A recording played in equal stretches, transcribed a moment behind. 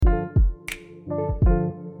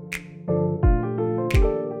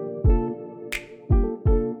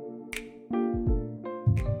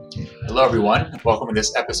Hello, everyone. Welcome to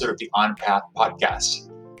this episode of the On Path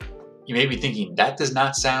podcast. You may be thinking, that does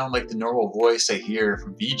not sound like the normal voice I hear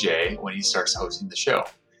from Vijay when he starts hosting the show.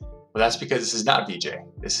 Well, that's because this is not Vijay.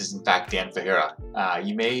 This is, in fact, Dan Fajera.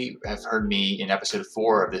 You may have heard me in episode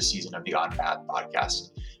 4 of this season of the On Path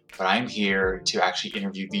podcast, but I'm here to actually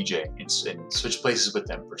interview Vijay and switch places with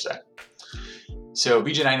them, per se. So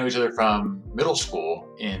Vijay and I know each other from middle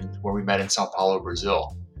school where we met in Sao Paulo,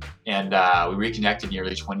 Brazil. And we reconnected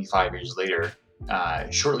nearly 25 years later,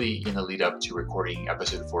 shortly in the lead up to recording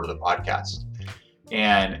episode 4 of the podcast.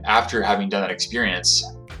 And after having done that experience,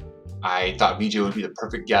 I thought Vijay would be the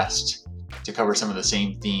perfect guest to cover some of the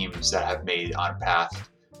same themes that have made On Path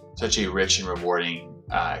such a rich and rewarding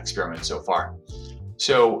experiment so far.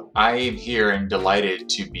 So I am here and delighted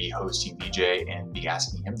to be hosting Vijay and be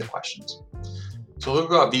asking him the questions. So a little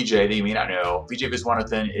bit about Vijay that you may not know. Vijay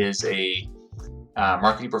Viswanathan is a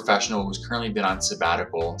marketing professional who's currently been on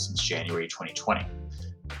sabbatical since January 2020.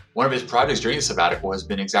 One of his projects during the sabbatical has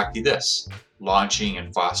been exactly this, launching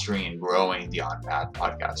and fostering and growing the On Path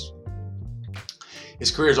podcast.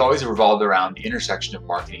 His career has always revolved around the intersection of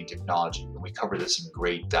marketing and technology, and we cover this in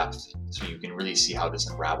great depth, so you can really see how this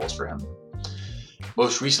unravels for him.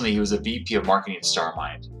 Most recently, he was the VP of Marketing at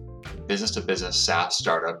StarMind, a business-to-business SaaS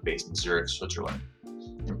startup based in Zurich, Switzerland.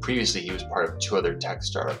 And previously, he was part of 2 other tech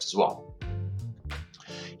startups as well.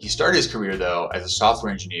 He started his career, though, as a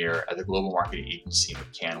software engineer at the global marketing agency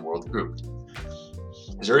McCann World Group.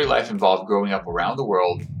 His early life involved growing up around the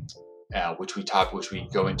world, which we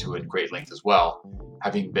go into in great length as well,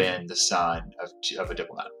 having been the son of a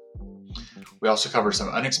diplomat. We also cover some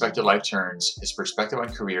unexpected life turns, his perspective on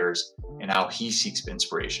careers, and how he seeks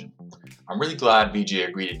inspiration. I'm really glad Vijay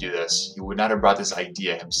agreed to do this. He would not have brought this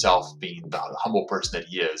idea himself, being the humble person that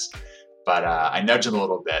he is. But I nudged him a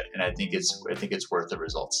little bit, and I think it's worth the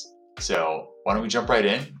results. So why don't we jump right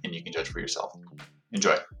in, and you can judge for yourself.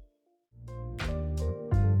 Enjoy.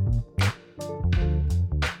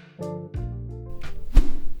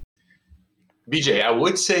 Vijay, I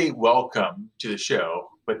would say welcome to the show,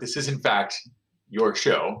 but this is in fact your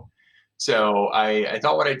show. So I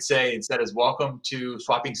thought what I'd say instead is welcome to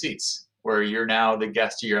Swapping Seats, where you're now the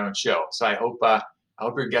guest to your own show. So I hope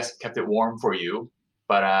your guest kept it warm for you.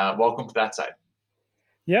 But welcome to that side.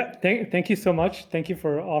 Yeah, thank you so much. Thank you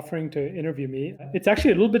for offering to interview me. It's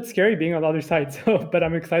actually a little bit scary being on the other side, but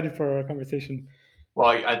I'm excited for our conversation. Well,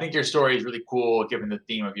 I think your story is really cool given the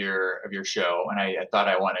theme of your show, and I thought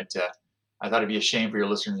it'd be a shame for your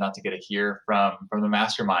listeners not to get to hear from the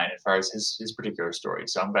mastermind as far as his particular story.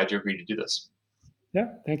 So I'm glad you agreed to do this. Yeah,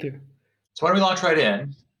 thank you. So why don't we launch right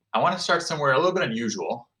in? I want to start somewhere a little bit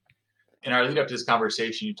unusual. In our lead up to this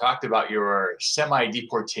conversation, you talked about your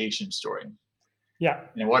semi-deportation story. Yeah.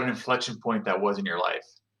 And what an inflection point that was in your life.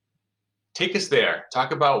 Take us there.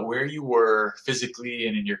 Talk about where you were physically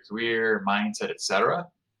and in your career, mindset, etc.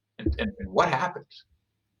 And what happened.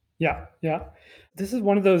 Yeah. This is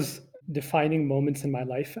one of those defining moments in my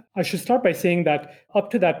life. I should start by saying that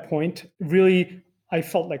up to that point, really, I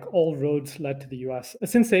felt like all roads led to the US.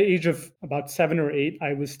 Since the age of about 7 or 8,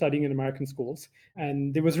 I was studying in American schools.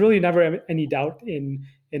 And there was really never any doubt in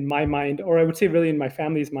my mind, or I would say really in my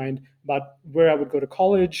family's mind, about where I would go to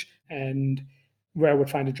college and where I would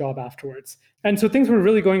find a job afterwards. And so things were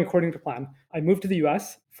really going according to plan. I moved to the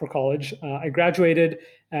US for college. I graduated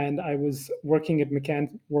and I was working at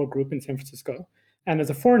McCann World Group in San Francisco. And as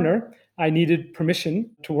a foreigner, I needed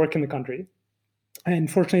permission to work in the country.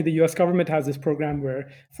 And fortunately, the US government has this program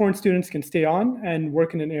where foreign students can stay on and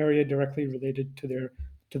work in an area directly related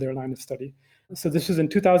to their line of study. So this was in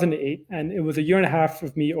 2008, and it was a year and a half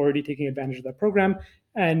of me already taking advantage of that program,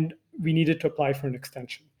 and we needed to apply for an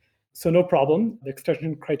extension. So no problem. The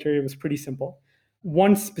extension criteria was pretty simple.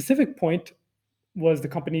 One specific point was the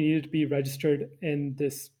company needed to be registered in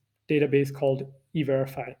this database called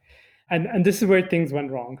E-Verify. And this is where things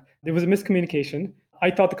went wrong. There was a miscommunication.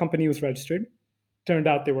 I thought the company was registered. Turned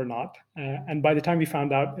out they were not. And by the time we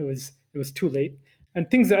found out, it was too late. And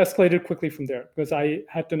things escalated quickly from there because I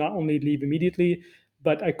had to not only leave immediately,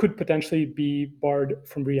 but I could potentially be barred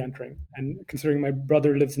from re-entering. And considering my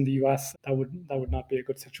brother lives in the US, that would not be a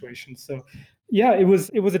good situation. So yeah, it was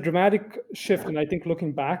a dramatic shift. And I think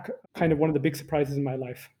looking back, kind of one of the big surprises in my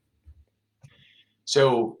life.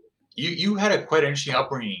 So you had a quite interesting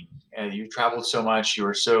upbringing. You traveled so much. You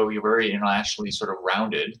were very internationally sort of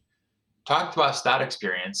rounded. Talk to us that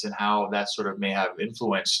experience and how that sort of may have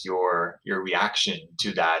influenced your reaction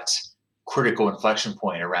to that critical inflection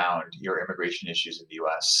point around your immigration issues in the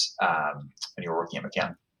U.S. When you were working at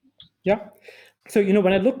McCann. Yeah. So,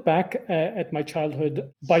 when I look back at my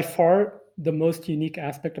childhood, by far, the most unique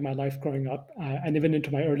aspect of my life growing up, and even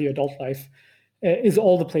into my early adult life, is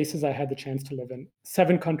all the places I had the chance to live in.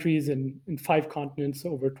 7 countries in 5 continents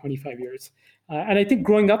over 25 years. And I think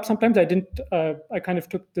growing up, sometimes I kind of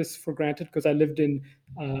took this for granted because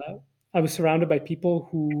I was surrounded by people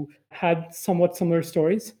who had somewhat similar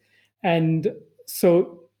stories. And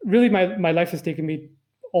so really my life has taken me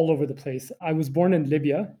all over the place. I was born in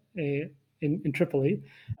Libya, in Tripoli,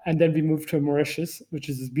 and then we moved to Mauritius, which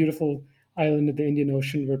is this beautiful island in the Indian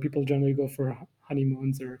Ocean where people generally go for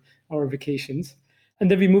honeymoons or vacations. And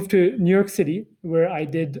then we moved to New York City, where I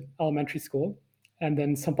did elementary school, and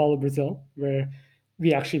then Sao Paulo, Brazil, where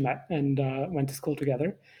we actually met and went to school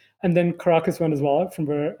together. And then Caracas, Venezuela, from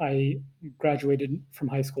where I graduated from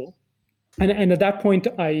high school. And at that point,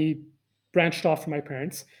 I branched off from my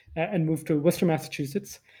parents and moved to Worcester,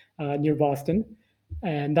 Massachusetts, near Boston.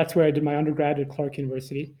 And that's where I did my undergrad at Clark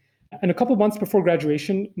University. And a couple months before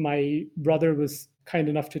graduation, my brother was kind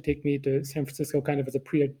enough to take me to San Francisco kind of as a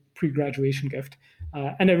pre-graduation gift.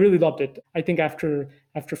 And I really loved it. I think after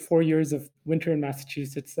 4 years of winter in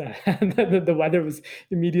Massachusetts, the weather was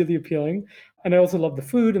immediately appealing. And I also loved the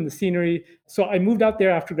food and the scenery. So I moved out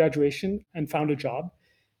there after graduation and found a job.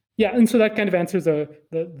 Yeah, and so that kind of answers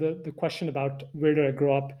the question about where did I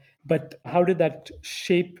grow up, but how did that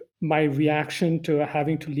shape my reaction to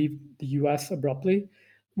having to leave the US abruptly?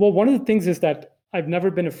 Well, one of the things is that I've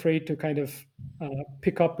never been afraid to kind of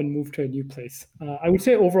pick up and move to a new place. I would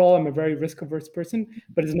say overall, I'm a very risk averse person,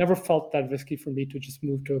 but it's never felt that risky for me to just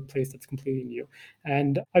move to a place that's completely new.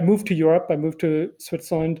 And I moved to Europe, I moved to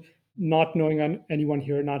Switzerland, not knowing anyone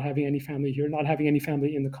here, not having any family here, not having any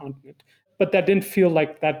family in the continent. But that didn't feel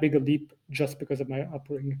like that big a leap just because of my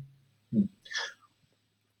upbringing.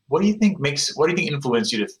 What do you think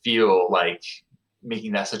influenced you to feel like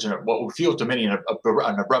making that what would feel to many an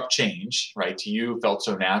abrupt change, right? To you felt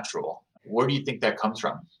so natural. Where do you think that comes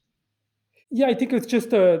from? Yeah, I think it's just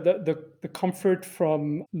the comfort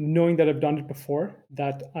from knowing that I've done it before.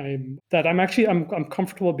 That I'm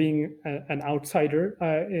comfortable being an outsider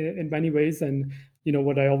in many ways. And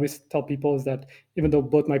what I always tell people is that even though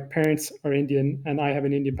both my parents are Indian and I have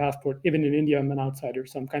an Indian passport, even in India I'm an outsider.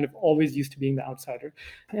 So I'm kind of always used to being the outsider.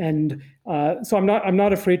 And so I'm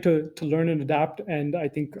not afraid to learn and adapt. And I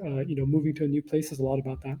think moving to a new place is a lot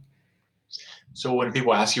about that. So when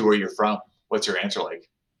people ask you where you're from, what's your answer like?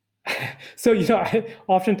 So,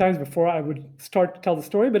 oftentimes before I would start to tell the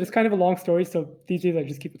story, but it's kind of a long story. So these days I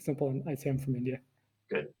just keep it simple and I say I'm from India.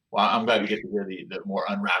 Good. Well, I'm glad we get to hear the more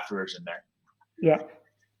unwrapped version there. Yeah.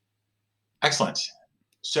 Excellent.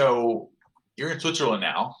 So you're in Switzerland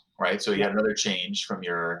now, right? So you had another change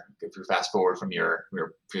if you fast forward from your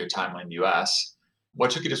time in the US.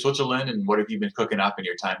 What took you to Switzerland and what have you been cooking up in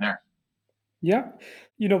your time there? Yeah.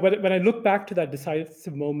 When I look back to that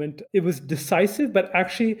decisive moment, it was decisive, but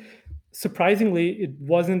actually, surprisingly, it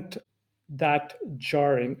wasn't that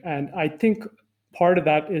jarring. And I think part of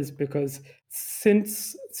that is because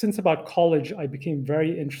since about college, I became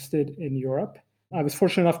very interested in Europe. I was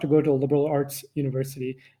fortunate enough to go to a liberal arts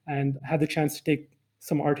university and had the chance to take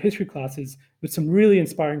some art history classes with some really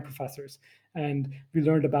inspiring professors. And we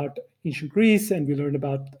learned about ancient Greece and we learned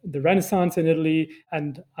about the Renaissance in Italy.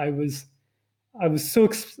 And I was so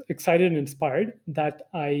excited and inspired that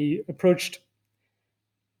I approached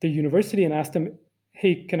the university and asked them,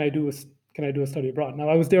 "Hey, can I do a study abroad?" Now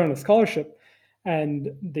I was there on a scholarship,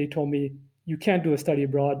 and they told me you can't do a study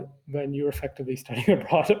abroad when you're effectively studying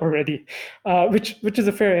abroad already, which is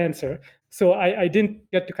a fair answer. So I didn't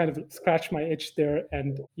get to kind of scratch my itch there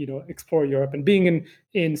and explore Europe. And being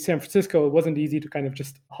in San Francisco, it wasn't easy to kind of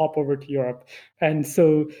just hop over to Europe, and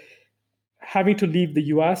so having to leave the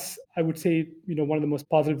US, I would say, one of the most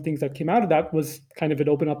positive things that came out of that was kind of it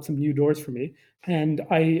opened up some new doors for me. And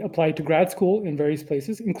I applied to grad school in various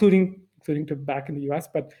places, including to back in the US,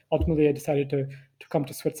 but ultimately I decided to come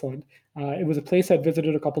to Switzerland. It was a place I'd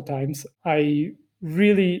visited a couple times. I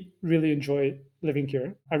really, really enjoy living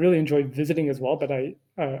here. I really enjoy visiting as well, but I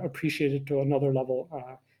appreciate it to another level.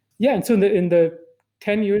 And so in the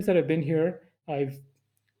 10 years that I've been here, I've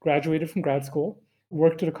graduated from grad school,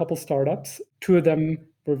 worked at a couple startups. 2 of them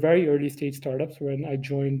were very early stage startups when I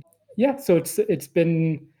joined. Yeah, so it's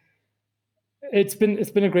been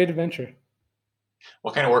a great adventure.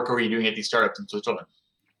 What kind of work were you doing at these startups in Switzerland?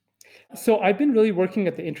 So I've been really working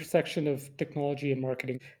at the intersection of technology and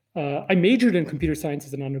marketing. I majored in computer science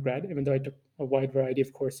as an undergrad, even though I took a wide variety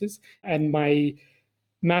of courses. And my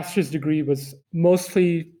master's degree was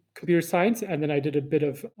mostly computer science, and then I did a bit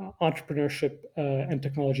of entrepreneurship and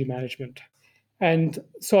technology management. And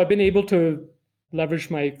so I've been able to leverage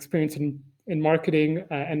my experience in in marketing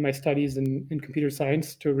and my studies in computer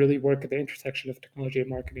science to really work at the intersection of technology and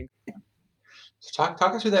marketing. So talk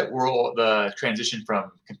us through that world, the transition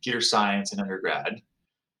from computer science and undergrad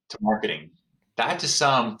to marketing. That to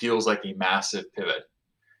some feels like a massive pivot.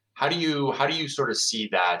 How do you sort of see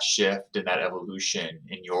that shift and that evolution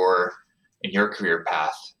in your career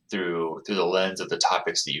path through the lens of the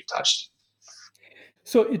topics that you've touched?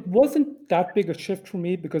 So it wasn't that big a shift for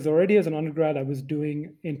me because already as an undergrad, I was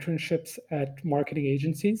doing internships at marketing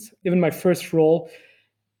agencies. Even my first role,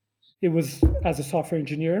 it was as a software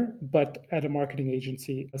engineer, but at a marketing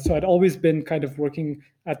agency. So I'd always been kind of working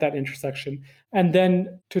at that intersection. And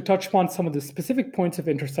then to touch upon some of the specific points of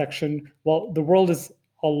intersection, well, the world is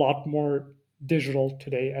a lot more digital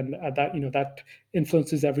today, and that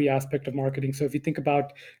influences every aspect of marketing. So if you think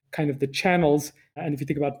about kind of the channels, and if you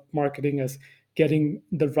think about marketing as getting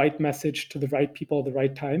the right message to the right people at the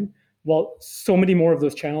right time, well, so many more of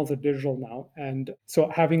those channels are digital now. And so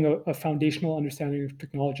having a foundational understanding of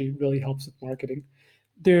technology really helps with marketing.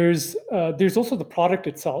 There's also the product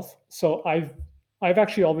itself. So I've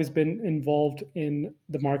actually always been involved in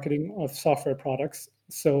the marketing of software products.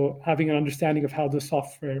 So having an understanding of how the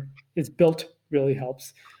software is built really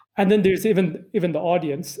helps. And then there's even the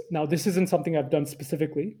audience. Now, this isn't something I've done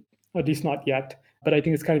specifically, at least not yet, but I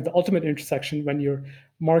think it's kind of the ultimate intersection when you're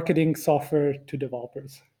marketing software to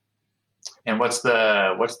developers. And what's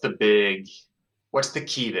the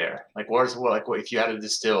key there? Like what if you had to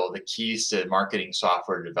distill the keys to marketing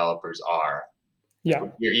software developers are? Yeah.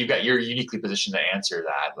 You're uniquely positioned to answer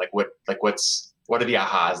that. What are the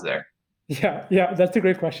ahas there? Yeah, that's a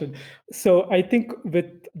great question. So I think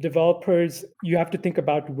with developers, you have to think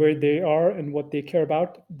about where they are and what they care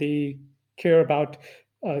about. They care about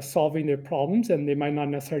solving their problems, and they might not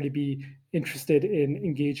necessarily be interested in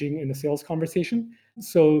engaging in a sales conversation.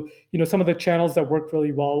 So, some of the channels that work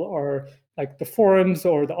really well are like the forums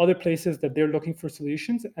or the other places that they're looking for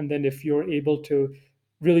solutions. And then if you're able to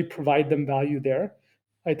really provide them value there,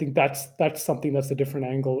 I think that's something that's a different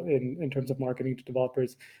angle in terms of marketing to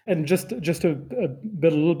developers. And just to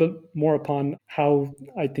build a little bit more upon how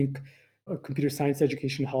I think computer science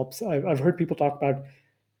education helps. I've heard people talk about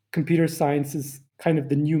computer science is kind of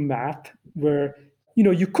the new math, where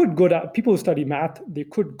you could go down. People who study math, they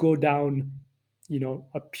could go down,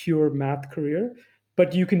 a pure math career,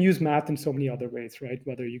 but you can use math in so many other ways, right?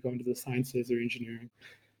 Whether you go into the sciences or engineering.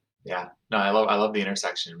 Yeah, no, I love the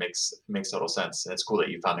intersection. It makes total sense, and it's cool that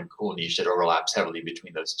you found a cool niche that overlaps heavily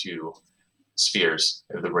between those two spheres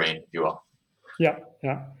of the brain, if you will. Yeah.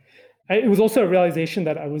 It was also a realization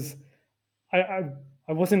that I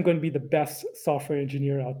wasn't going to be the best software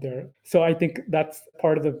engineer out there. So I think that's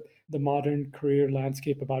part of the modern career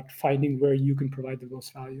landscape about finding where you can provide the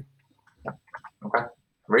most value. Okay,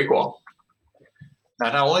 very cool.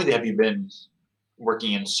 Now, not only have you been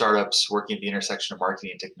working in startups, working at the intersection of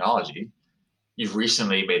marketing and technology, you've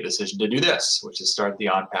recently made the decision to do this, which is start the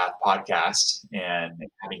On Path podcast and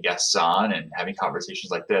having guests on and having conversations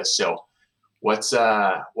like this. So, what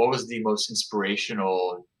was the most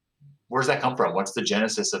inspirational? Where's that come from? What's the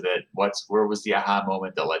genesis of it? Where was the aha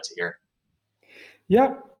moment that led to here?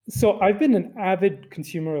 Yeah. So I've been an avid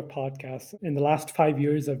consumer of podcasts. In the last 5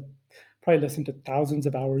 years, I've probably listened to thousands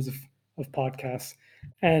of hours of podcasts.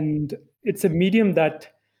 And it's a medium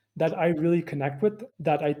that I really connect with,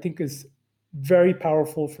 that I think is very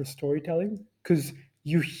powerful for storytelling, because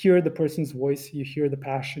you hear the person's voice, you hear the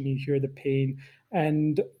passion, you hear the pain.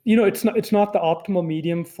 And it's not the optimal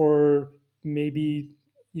medium for maybe,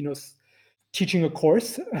 teaching a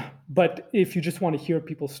course, but if you just want to hear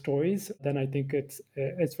people's stories, then I think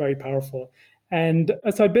it's very powerful. And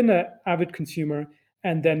so I've been an avid consumer,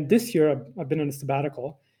 and then this year I've been on a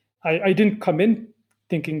sabbatical. I didn't come in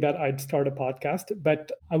thinking that I'd start a podcast,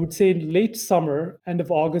 but I would say late summer, end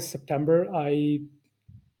of August, September, I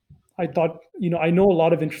thought, I know a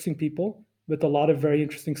lot of interesting people with a lot of very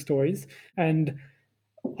interesting stories, and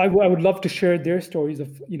I would love to share their stories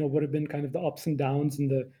of what have been kind of the ups and downs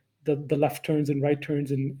and the left turns and right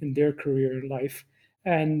turns in their career and life.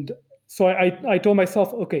 And so I told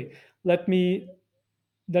myself, okay, let me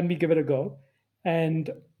give it a go.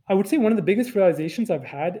 And I would say one of the biggest realizations I've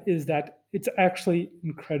had is that it's actually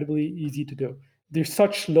incredibly easy to do. There's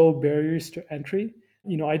such low barriers to entry.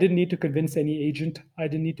 I didn't need to convince any agent. I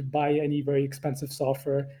didn't need to buy any very expensive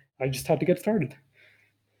software. I just had to get started.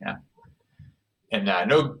 Yeah, and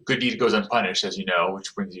no good deed goes unpunished, as you know,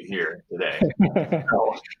 which brings you here today.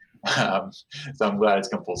 So, so I'm glad it's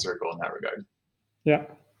come full circle in that regard. Yeah.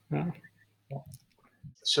 Yeah.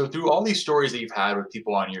 So through all these stories that you've had with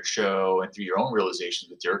people on your show and through your own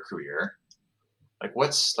realizations with your career,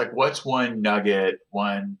 What's one nugget,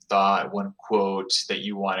 one thought, one quote that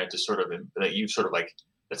you wanted to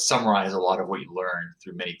that summarize a lot of what you learned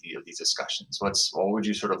through many of these discussions? What would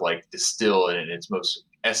you sort of like distill in its most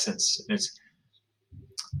essence? Let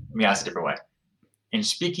me ask a different way. In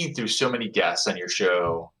speaking through so many guests on your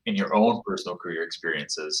show in your own personal career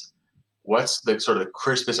experiences, what's the sort of the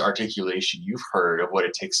crispest articulation you've heard of what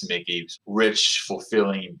it takes to make a rich,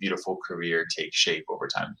 fulfilling, beautiful career take shape over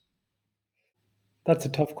time? That's a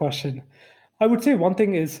tough question. I would say one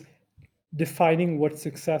thing is defining what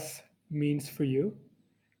success means for you.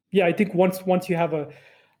 Yeah, I think once you have a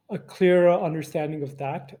clearer understanding of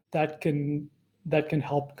that, that can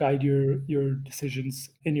help guide your decisions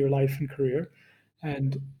in your life and career.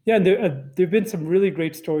 And yeah, there've been some really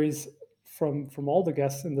great stories from all the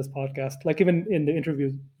guests in this podcast. Like even in the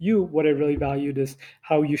interview, what I really valued is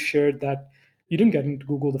how you shared that you didn't get into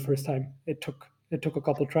Google the first time. It took a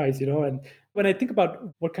couple tries, And when I think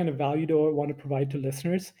about what kind of value do I want to provide to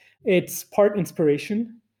listeners, it's part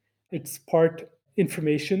inspiration, it's part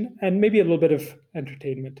information, and maybe a little bit of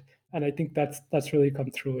entertainment. And I think that's really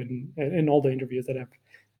come through in all the interviews that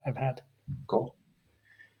I've had. Cool.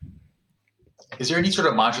 Is there any sort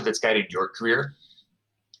of mantra that's guided your career?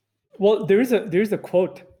 Well, there's a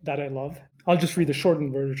quote that I love. I'll just read the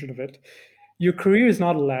shortened version of it. Your career is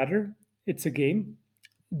not a ladder, it's a game.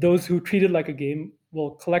 Those who treat it like a game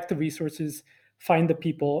will collect the resources, find the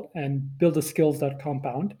people, and build the skills that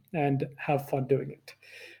compound and have fun doing it.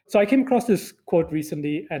 So I came across this quote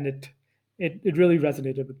recently, and it really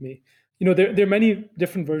resonated with me. There are many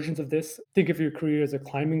different versions of this. Think of your career as a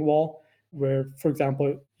climbing wall, where, for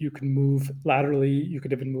example, you can move laterally, you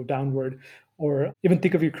could even move downward, or even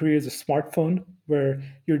think of your career as a smartphone, where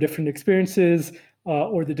your different experiences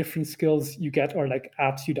or the different skills you get are like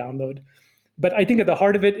apps you download. But I think at the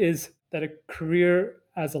heart of it is that a career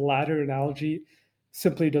as a ladder analogy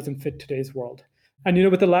simply doesn't fit today's world. And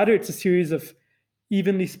with the ladder, it's a series of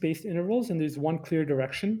evenly spaced intervals, and there's one clear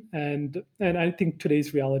direction. And I think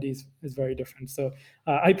today's reality is very different. So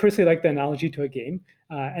I personally like the analogy to a game,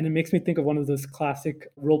 and it makes me think of one of those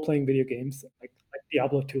classic role-playing video games, like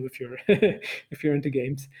Diablo 2, if you're if you're into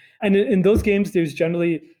games. And in those games, there's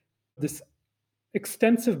generally this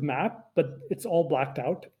extensive map, but it's all blacked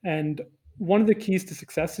out. And one of the keys to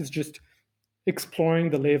success is just exploring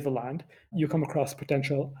the lay of the land. You come across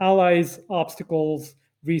potential allies, obstacles,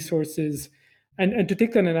 resources. And to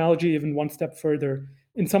take that analogy even one step further,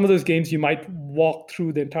 in some of those games, you might walk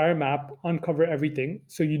through the entire map, uncover everything.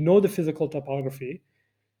 So you know the physical topography.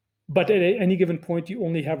 But at any given point, you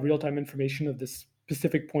only have real-time information of this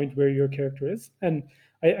specific point where your character is. And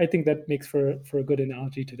I think that makes for a good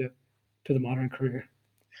analogy to the modern career.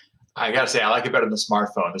 I gotta say, I like it better than the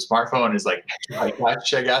smartphone. The smartphone is like high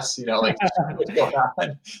touch, I guess. What's going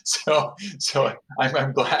on. So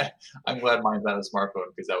I'm glad mine's not a smartphone,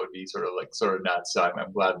 because that would be sort of nuts. So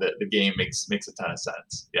I'm glad that the game makes a ton of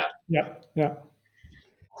sense. Yeah. Yeah.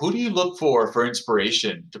 Who do you look for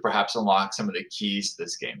inspiration to perhaps unlock some of the keys to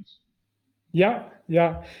this game? Yeah.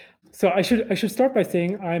 So I should start by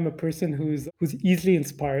saying I'm a person who's easily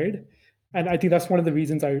inspired, and I think that's one of the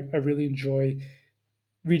reasons I really enjoy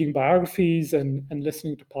reading biographies and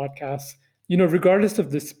listening to podcasts. Regardless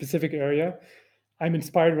of the specific area, I'm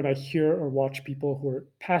inspired when I hear or watch people who are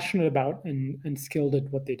passionate about and skilled at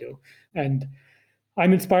what they do. And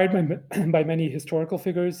I'm inspired by many historical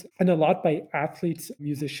figures, and a lot by athletes,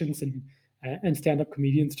 musicians, and stand-up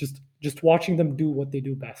comedians. Just watching them do what they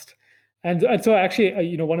do best. And so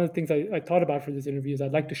actually, one of the things I thought about for this interview is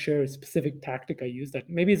I'd like to share a specific tactic I use that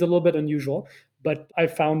maybe is a little bit unusual, but I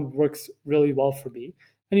found works really well for me.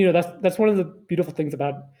 And that's one of the beautiful things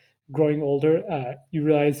about growing older. You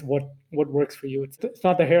realize what works for you. It's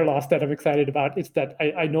not the hair loss that I'm excited about. It's that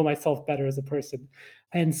I know myself better as a person.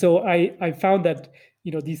 And so I found that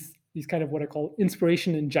these kind of what I call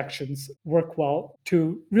inspiration injections work well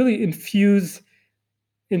to really infuse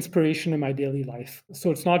inspiration in my daily life. So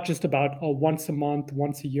it's not just about a once a month,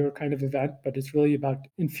 once a year kind of event, but it's really about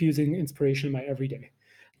infusing inspiration in my everyday.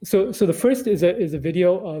 So the first is a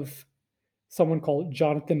video of someone called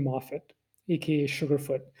Jonathan Moffat, aka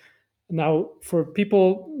Sugarfoot. Now, for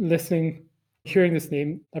people listening, hearing this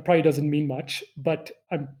name, that probably doesn't mean much, but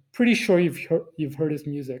I'm pretty sure you've heard his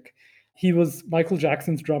music. He was Michael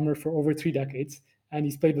Jackson's drummer for over 3 decades, and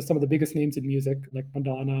he's played with some of the biggest names in music, like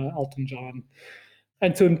Madonna, Elton John.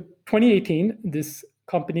 And so in 2018, this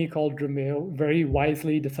company called Drumeo very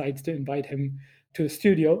wisely decides to invite him to a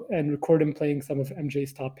studio and record him playing some of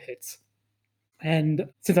MJ's top hits. And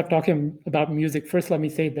since I'm talking about music, first let me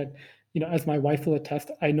say that, as my wife will attest,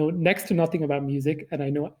 I know next to nothing about music, and I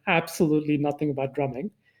know absolutely nothing about drumming.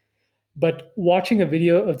 But watching a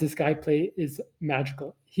video of this guy play is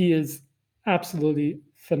magical. He is absolutely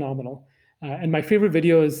phenomenal. And my favorite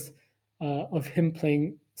video is of him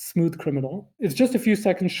playing Smooth Criminal. It's just a few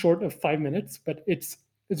seconds short of 5 minutes, but it's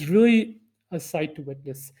really a sight to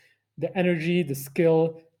witness. The energy, the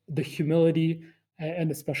skill, the humility,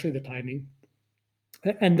 and especially the timing.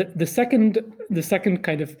 And the second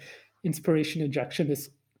kind of inspiration injection is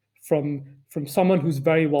from someone who's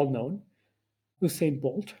very well known, Usain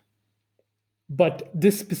Bolt. But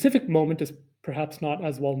this specific moment is perhaps not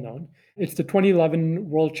as well known. It's the 2011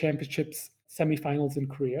 World Championships semifinals in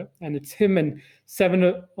Korea, and it's him and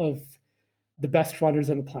seven of the best runners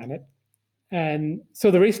on the planet. And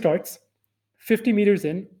so the race starts. 50 meters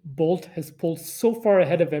in, Bolt has pulled so far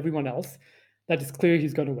ahead of everyone else that it's clear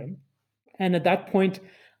he's going to win. And at that point,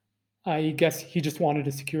 I guess he just wanted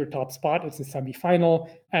to secure a top spot. It's a semifinal,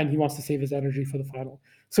 and he wants to save his energy for the final.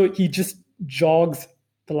 So he just jogs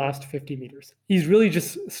the last 50 meters. He's really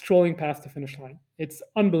just strolling past the finish line. It's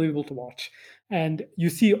unbelievable to watch. And you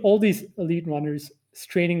see all these elite runners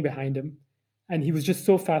straining behind him. And he was just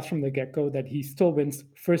so fast from the get go that he still wins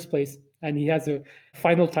first place. And he has a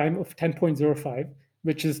final time of 10.05,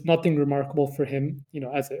 which is nothing remarkable for him,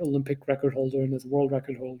 as an Olympic record holder and as a world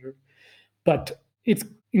record holder. But it's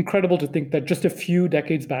incredible to think that just a few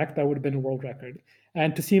decades back, that would have been a world record.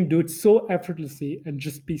 And to see him do it so effortlessly and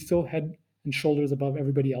just be so head and shoulders above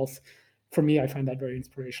everybody else, for me, I find that very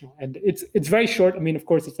inspirational. And it's very short. I mean, of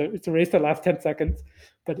course, it's a race that lasts 10 seconds,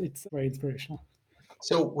 but it's very inspirational.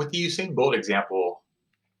 So with the Usain Bolt example,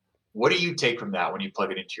 what do you take from that when you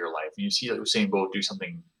plug it into your life? And you see Usain Bolt do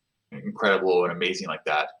something incredible and amazing like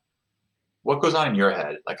that. What goes on in your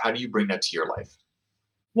head? Like, how do you bring that to your life?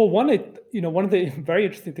 Well, one of the very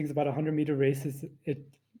interesting things about a 100-meter race is it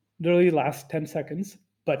literally lasts 10 seconds,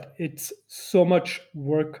 but it's so much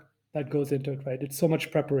work that goes into it, right? It's so much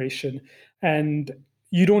preparation, and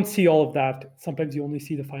you don't see all of that. Sometimes you only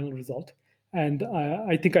see the final result. And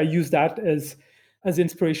I think I use that as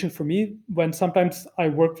inspiration for me when sometimes I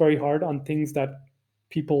work very hard on things that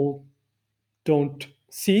people don't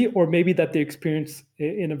see, or maybe that they experience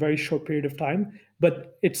in a very short period of time,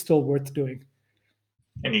 but it's still worth doing.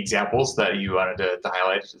 Any examples that you wanted to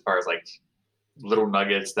highlight as far as like little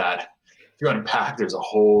nuggets that if you unpack, there's a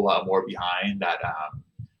whole lot more behind that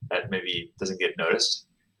maybe doesn't get noticed?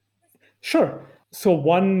 Sure. So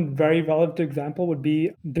one very relevant example would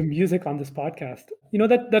be the music on this podcast.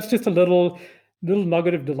 That's just a little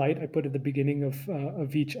nugget of delight I put at the beginning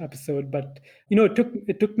of each episode. But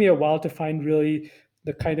it took me a while to find really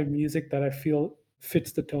the kind of music that I feel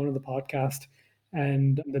fits the tone of the podcast,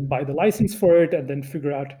 and then buy the license for it, and then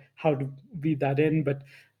figure out how to weave that in. But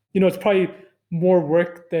it's probably more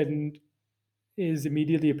work than is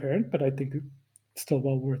immediately apparent, but I think it's still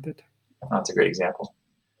well worth it. That's a great example.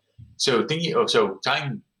 So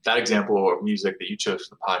tying that example of music that you chose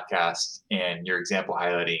for the podcast and your example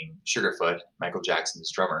highlighting Sugarfoot, Michael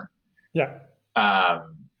Jackson's drummer. Yeah. I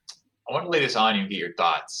want to lay this on you and get your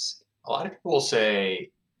thoughts. A lot of people will say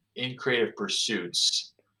in creative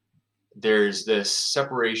pursuits, there's this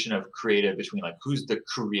separation of creative between like who's the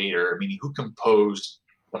creator, meaning who composed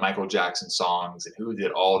the Michael Jackson songs and who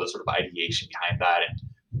did all the sort of ideation behind that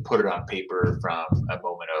and put it on paper from a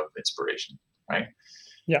moment of inspiration, right?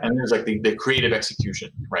 Yeah. And there's like the creative execution,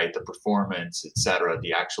 right? The performance, etc.,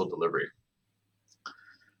 the actual delivery.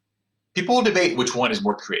 People will debate which one is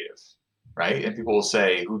more creative, right? And people will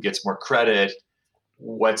say who gets more credit,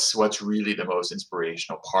 what's really the most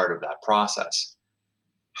inspirational part of that process.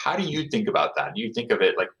 How do you think about that? Do you think of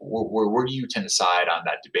it like where do you tend to side on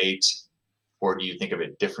that debate, or do you think of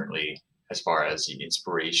it differently as far as the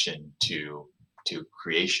inspiration to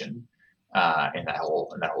creation in that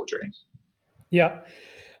whole journey? Yeah,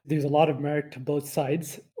 there's a lot of merit to both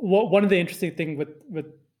sides. One of the interesting things with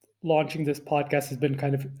launching this podcast has been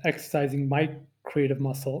kind of exercising my creative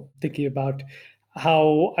muscle, thinking about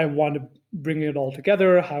how I want to bring it all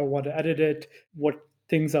together, how I want to edit it, what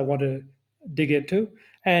things I want to dig into.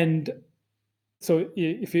 And so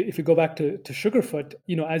if you go back to Sugarfoot,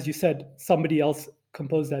 as you said, somebody else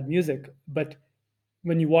composed that music, but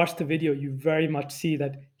when you watch the video, you very much see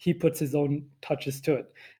that he puts his own touches to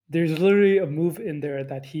it. There's literally a move in there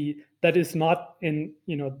that is not in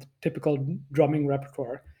the typical drumming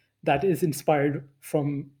repertoire, that is inspired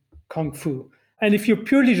from Kung Fu. And if you're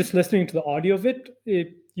purely just listening to the audio of it,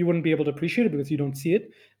 you wouldn't be able to appreciate it because you don't see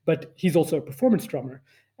it. But he's also a performance drummer,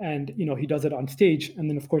 and he does it on stage. And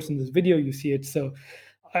then of course in this video you see it. So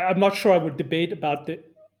I'm not sure I would debate about the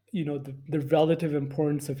relative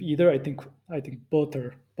importance of either. I think both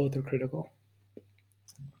are critical.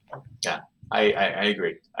 Yeah, I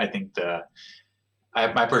agree. I think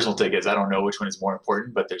My personal take is I don't know which one is more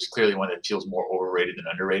important, but there's clearly one that feels more overrated than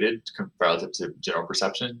underrated relative to general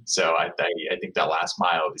perception. So I think that last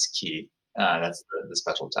mile is key. That's the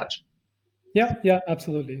special touch. Yeah, yeah,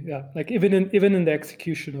 absolutely. Yeah. Like even in the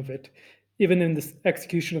execution of it, even in this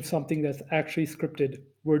execution of something that's actually scripted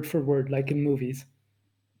word for word, like in movies,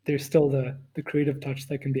 there's still the creative touch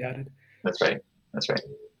that can be added. That's right. That's right.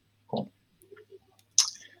 Cool.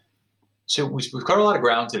 So we've covered a lot of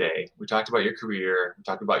ground today. We talked about your career. We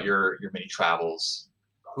talked about your many travels.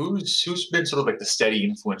 Who's been sort of like the steady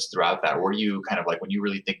influence throughout that? Were you kind of like when you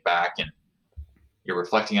really think back and you're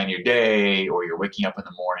reflecting on your day, or you're waking up in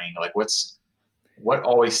the morning, like what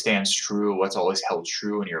always stands true? What's always held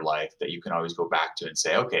true in your life that you can always go back to and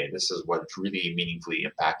say, okay, this is what's really meaningfully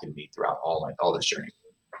impacted me throughout all this journey.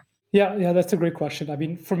 Yeah, yeah, that's a great question. I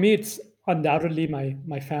mean, for me, it's undoubtedly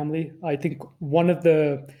my family. I think one of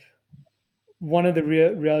the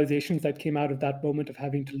realizations that came out of that moment of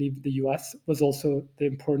having to leave the US was also the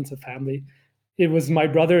importance of family. It was my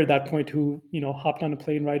brother at that point who, hopped on a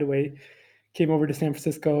plane right away, came over to San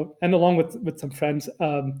Francisco, and along with some friends,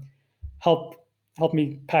 helped helped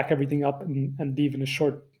me pack everything up and leave in a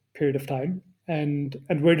short period of time. And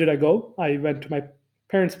where did I go? I went to my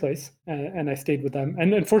parents' place and I stayed with them.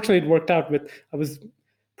 And unfortunately, it worked out with I was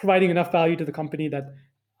providing enough value to the company that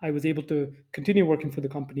I was able to continue working for the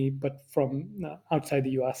company, but from outside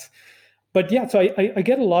the US. But yeah, so I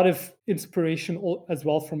get a lot of inspiration as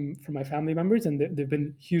well from my family members, and they've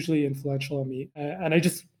been hugely influential on me. And I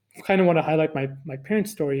just kind of want to highlight my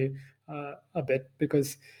parents' story a bit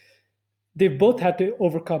because they've both had to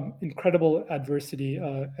overcome incredible adversity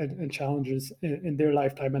and challenges in their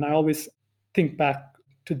lifetime. And I always think back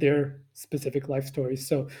to their specific life stories.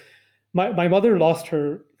 So my mother lost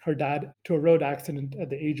her dad to a road accident at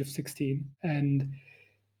the age of 16. And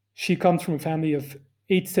she comes from a family of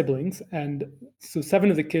 8 siblings. And so 7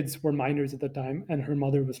 of the kids were minors at the time, and her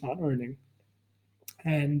mother was not earning.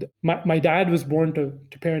 And my dad was born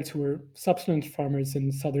to parents who were subsistence farmers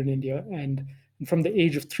in southern India. And from the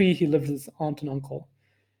age of 3, he lived with his aunt and uncle.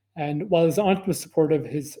 And while his aunt was supportive,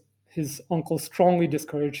 his uncle strongly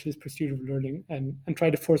discouraged his pursuit of learning and tried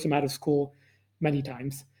to force him out of school many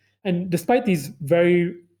times. And despite these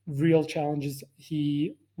very real challenges,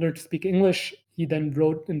 he learned to speak English. He then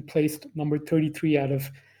wrote and placed number 33 out of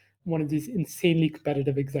one of these insanely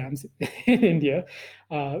competitive exams in India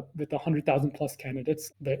with 100,000 plus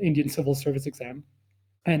candidates, the Indian Civil Service exam.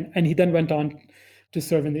 And he then went on to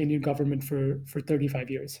serve in the Indian government for 35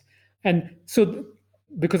 years. And so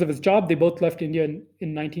because of his job, they both left India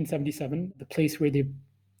in 1977, the place where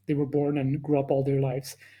they were born and grew up all their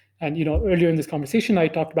lives. And earlier in this conversation, I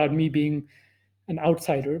talked about me being an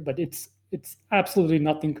outsider, but it's absolutely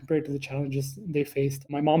nothing compared to the challenges they faced.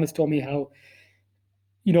 My mom has told me how,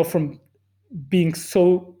 from being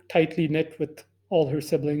so tightly knit with all her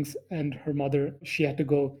siblings and her mother, she had to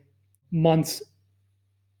go months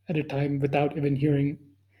at a time without even hearing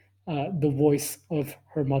the voice of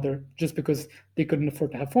her mother, just because they couldn't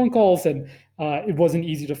afford to have phone calls, and it wasn't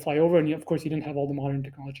easy to fly over. And of course, you didn't have all the modern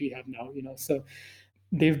technology you have now. So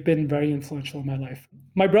they've been very influential in my life.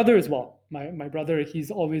 My brother as well. My brother,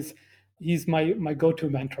 he's my go-to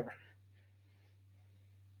mentor.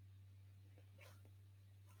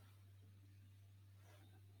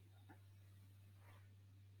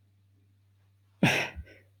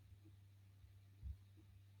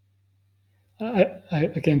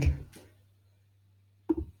 I can't.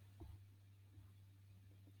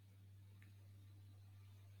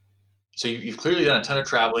 So you've clearly done a ton of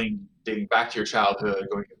traveling, dating back to your childhood,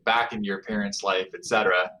 going back into your parents' life,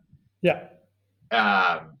 etc. Yeah.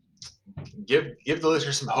 Um, give the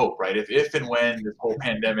listeners some hope, right? If and when this whole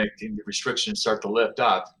pandemic and the restrictions start to lift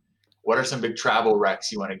up, what are some big travel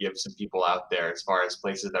recs you want to give some people out there as far as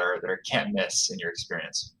places that are can't miss in your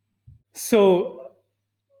experience? So,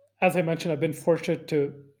 as I mentioned, I've been fortunate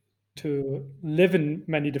to live in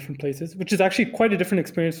many different places, which is actually quite a different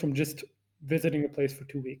experience from just visiting a place for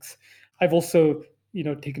 2 weeks. I've also,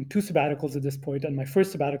 taken 2 sabbaticals at this point, and my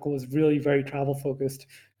first sabbatical was really very travel focused.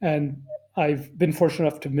 And I've been fortunate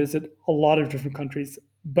enough to visit a lot of different countries,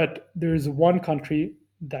 but there's one country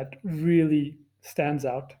that really stands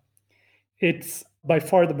out. It's by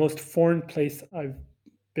far the most foreign place I've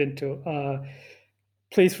been to.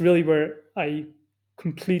 Place really where I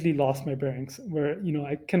completely lost my bearings, where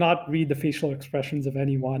I cannot read the facial expressions of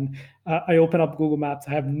anyone. I open up Google Maps,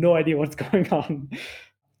 I have no idea what's going on,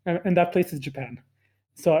 and that place is Japan.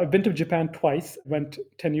 So I've been to Japan twice. Went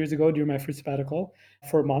 10 years ago during my first sabbatical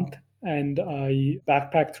for a month, and I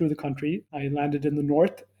backpacked through the country. I landed in the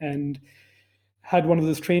north, and had one of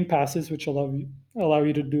those train passes, which allow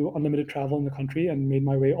you to do unlimited travel in the country, and made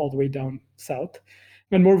my way all the way down south.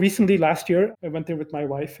 And more recently, last year, I went there with my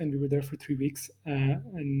wife, and we were there for 3 weeks,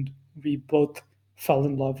 and we both fell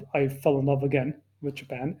in love. I fell in love again with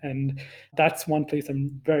Japan, and that's one place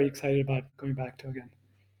I'm very excited about going back to again.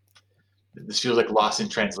 This feels like Lost in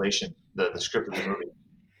Translation, the script of the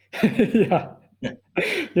movie. Yeah.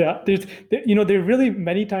 Yeah, there are really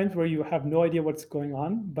many times where you have no idea what's going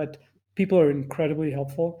on, but people are incredibly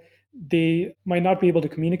helpful. They might not be able to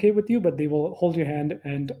communicate with you, but they will hold your hand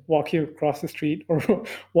and walk you across the street or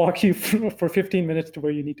walk you for 15 minutes to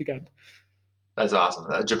where you need to get. That's awesome.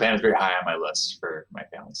 Japan is very high on my list for my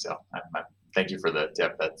family. So thank you for the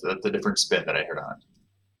tip. That's the different spin that I heard on.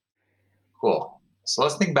 Cool. So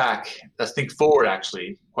let's think back. Let's think forward,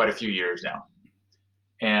 actually, quite a few years now.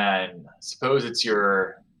 And suppose it's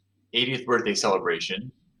your 80th birthday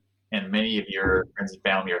celebration, and many of your friends and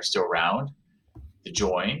family are still around to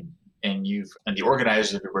join, and the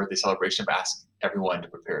organizers of your birthday celebration have asked everyone to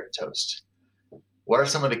prepare a toast. What are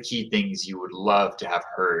some of the key things you would love to have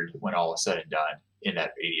heard when all is said and done in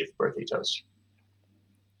that 80th birthday toast?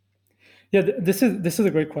 Yeah, this is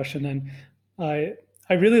a great question, and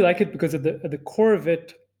I really like it because at the core of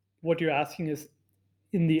it, what you're asking is,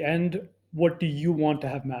 in the end, what do you want to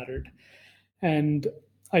have mattered? And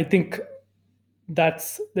I think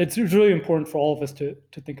that's really important for all of us to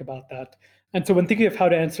think about that. And so when thinking of how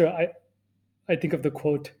to answer, I think of the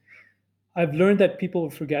quote, "I've learned that people will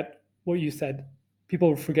forget what you said, people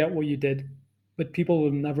will forget what you did, but people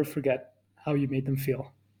will never forget how you made them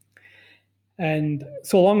feel." And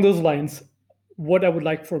so along those lines, what I would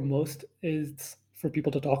like for most is for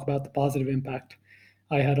people to talk about the positive impact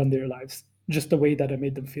I had on their lives, just the way that I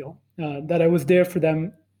made them feel, that I was there for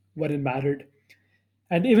them when it mattered.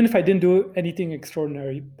 And even if I didn't do anything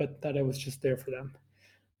extraordinary, but that I was just there for them.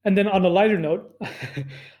 And then on a lighter note,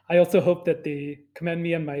 I also hope that they commend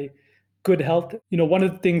me on my good health. One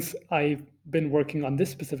of the things I've been working on this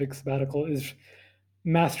specific sabbatical is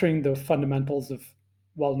mastering the fundamentals of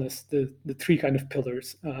wellness, the three kind of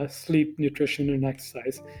pillars, sleep, nutrition, and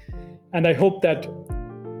exercise. And I hope that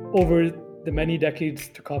over the many decades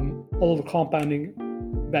to come, all the compounding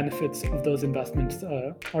benefits of those investments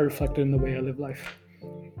are reflected in the way I live life.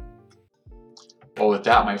 Well, with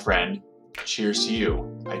that, my friend, cheers to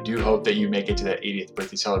you. I do hope that you make it to that 80th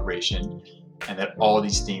birthday celebration and that all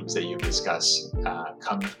these themes that you've discussed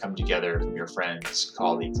come together from your friends,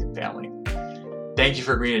 colleagues, and family. Thank you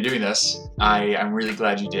for agreeing to doing this. I'm really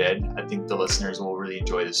glad you did. I think the listeners will really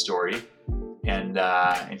enjoy this story. And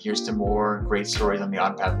here's to more great stories on the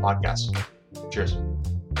On Path podcast. Cheers.